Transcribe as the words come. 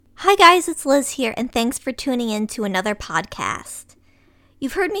Hi guys, it's Liz here, and thanks for tuning in to another podcast.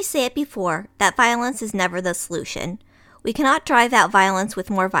 You've heard me say it before, that violence is never the solution. We cannot drive out violence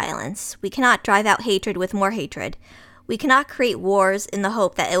with more violence. We cannot drive out hatred with more hatred. We cannot create wars in the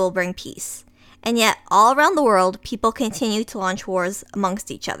hope that it will bring peace. And yet, all around the world, people continue to launch wars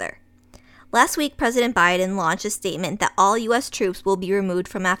amongst each other. Last week, President Biden launched a statement that all U.S. troops will be removed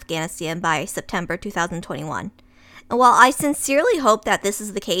from Afghanistan by September 2021. And while I sincerely hope that this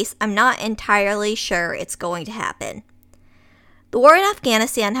is the case, I'm not entirely sure it's going to happen. The war in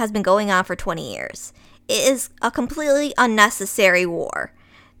Afghanistan has been going on for 20 years. It is a completely unnecessary war.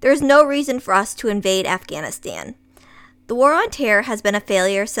 There is no reason for us to invade Afghanistan. The war on terror has been a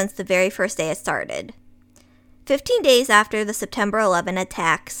failure since the very first day it started. 15 days after the September 11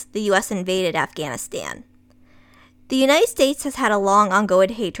 attacks, the U.S. invaded Afghanistan. The United States has had a long ongoing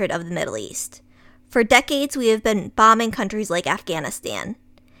hatred of the Middle East. For decades, we have been bombing countries like Afghanistan.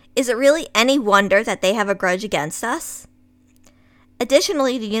 Is it really any wonder that they have a grudge against us?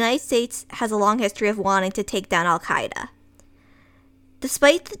 Additionally, the United States has a long history of wanting to take down Al-Qaeda.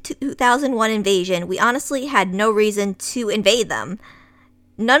 Despite the 2001 invasion, we honestly had no reason to invade them.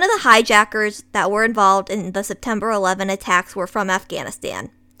 None of the hijackers that were involved in the September 11 attacks were from Afghanistan.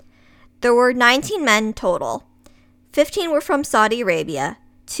 There were 19 men total. 15 were from Saudi Arabia.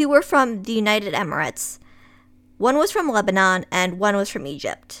 2 were from the United Emirates, 1 was from Lebanon, and 1 was from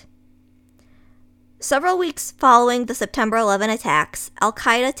Egypt. Several weeks following the September 11 attacks,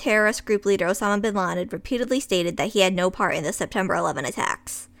 Al-Qaeda terrorist group leader Osama bin Laden repeatedly stated that he had no part in the September 11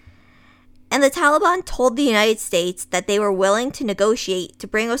 attacks. And the Taliban told the United States that they were willing to negotiate to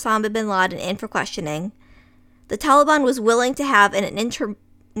bring Osama bin Laden in for questioning. The Taliban was willing to have an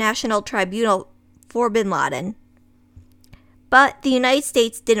international tribunal for bin Laden. But the United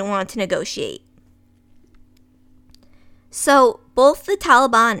States didn't want to negotiate. So both the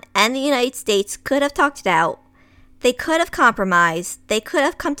Taliban and the United States could have talked it out. They could have compromised. They could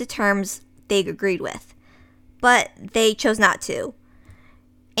have come to terms they agreed with. But they chose not to.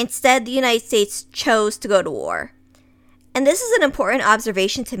 Instead, the United States chose to go to war. And this is an important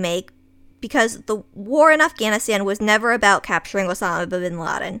observation to make because the war in Afghanistan was never about capturing Osama bin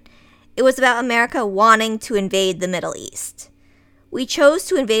Laden. It was about America wanting to invade the Middle East. We chose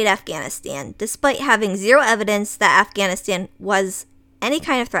to invade Afghanistan, despite having zero evidence that Afghanistan was any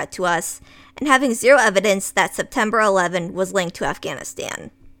kind of threat to us, and having zero evidence that September 11 was linked to Afghanistan.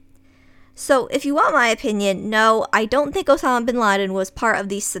 So, if you want my opinion, no, I don't think Osama bin Laden was part of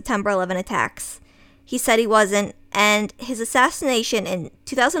these September 11 attacks. He said he wasn't, and his assassination in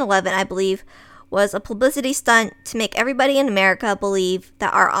 2011, I believe, was a publicity stunt to make everybody in America believe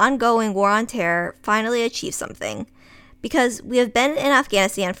that our ongoing war on terror finally achieved something. Because we have been in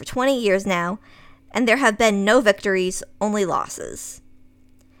Afghanistan for 20 years now, and there have been no victories, only losses.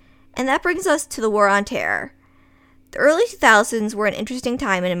 And that brings us to the war on terror. The early 2000s were an interesting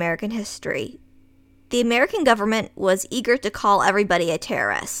time in American history. The American government was eager to call everybody a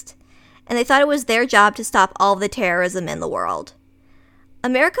terrorist, and they thought it was their job to stop all of the terrorism in the world.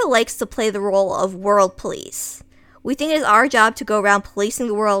 America likes to play the role of world police. We think it is our job to go around policing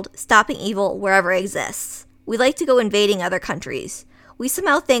the world, stopping evil wherever it exists. We like to go invading other countries. We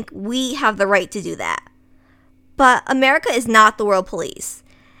somehow think we have the right to do that. But America is not the world police.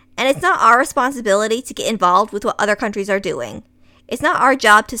 And it's not our responsibility to get involved with what other countries are doing. It's not our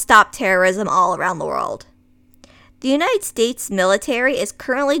job to stop terrorism all around the world. The United States military is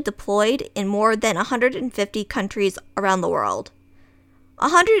currently deployed in more than 150 countries around the world.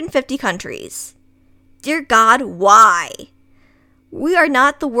 150 countries. Dear God, why? We are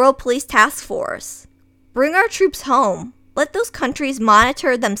not the World Police Task Force. Bring our troops home. Let those countries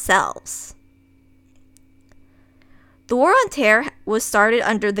monitor themselves. The war on terror was started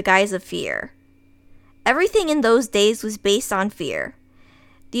under the guise of fear. Everything in those days was based on fear.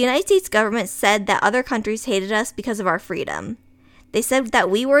 The United States government said that other countries hated us because of our freedom. They said that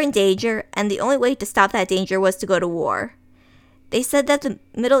we were in danger, and the only way to stop that danger was to go to war. They said that the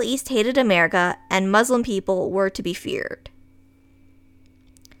Middle East hated America, and Muslim people were to be feared.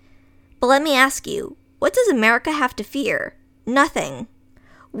 But let me ask you, what does America have to fear? Nothing.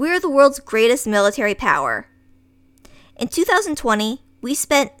 We're the world's greatest military power. In 2020, we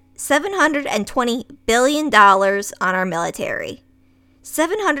spent $720 billion on our military.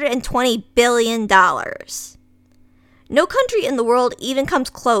 $720 billion. No country in the world even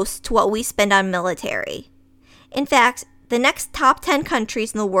comes close to what we spend on military. In fact, the next top 10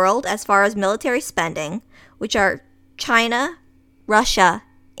 countries in the world as far as military spending, which are China, Russia,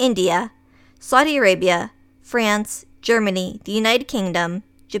 India, Saudi Arabia, France, Germany, the United Kingdom,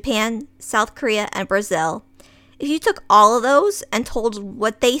 Japan, South Korea, and Brazil, if you took all of those and told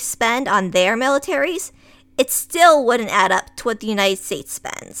what they spend on their militaries, it still wouldn't add up to what the United States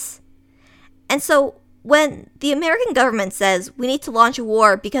spends. And so when the American government says we need to launch a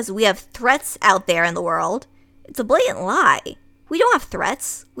war because we have threats out there in the world, it's a blatant lie. We don't have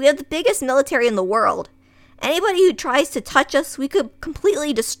threats. We have the biggest military in the world. Anybody who tries to touch us, we could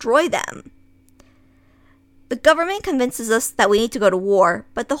completely destroy them. The government convinces us that we need to go to war,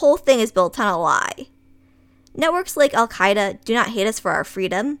 but the whole thing is built on a lie. Networks like Al-Qaeda do not hate us for our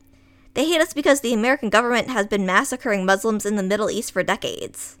freedom. They hate us because the American government has been massacring Muslims in the Middle East for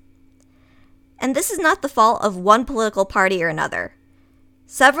decades. And this is not the fault of one political party or another.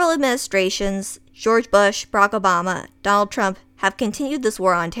 Several administrations, George Bush, Barack Obama, Donald Trump, have continued this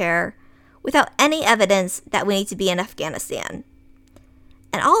war on terror without any evidence that we need to be in Afghanistan.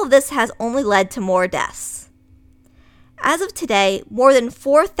 And all of this has only led to more deaths. As of today, more than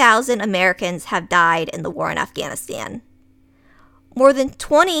 4,000 Americans have died in the war in Afghanistan. More than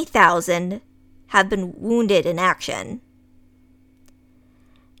 20,000 have been wounded in action.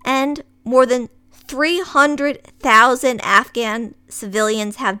 And more than 300,000 Afghan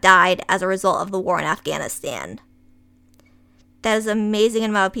civilians have died as a result of the war in Afghanistan. That is an amazing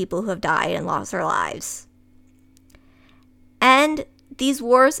amount of people who have died and lost their lives. And these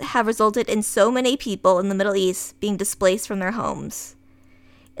wars have resulted in so many people in the Middle East being displaced from their homes.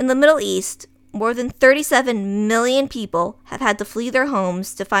 In the Middle East, more than 37 million people have had to flee their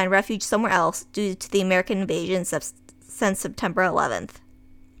homes to find refuge somewhere else due to the American invasion since September 11th.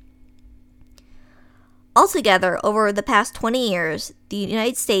 Altogether, over the past 20 years, the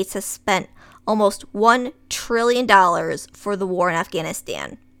United States has spent almost $1 trillion for the war in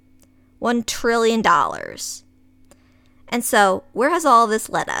Afghanistan. $1 trillion. And so, where has all this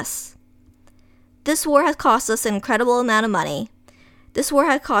led us? This war has cost us an incredible amount of money. This war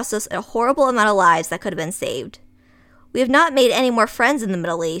has cost us a horrible amount of lives that could have been saved. We have not made any more friends in the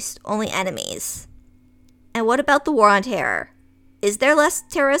Middle East, only enemies. And what about the war on terror? Is there less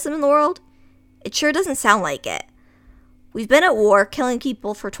terrorism in the world? It sure doesn't sound like it. We've been at war, killing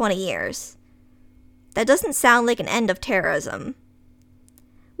people for 20 years. That doesn't sound like an end of terrorism.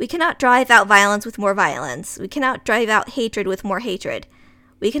 We cannot drive out violence with more violence. We cannot drive out hatred with more hatred.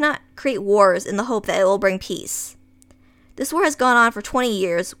 We cannot create wars in the hope that it will bring peace. This war has gone on for 20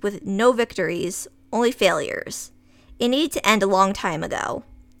 years with no victories, only failures. It needed to end a long time ago.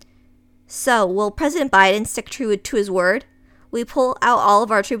 So, will President Biden stick true to his word? Will we pull out all of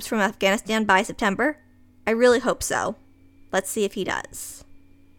our troops from Afghanistan by September? I really hope so. Let's see if he does.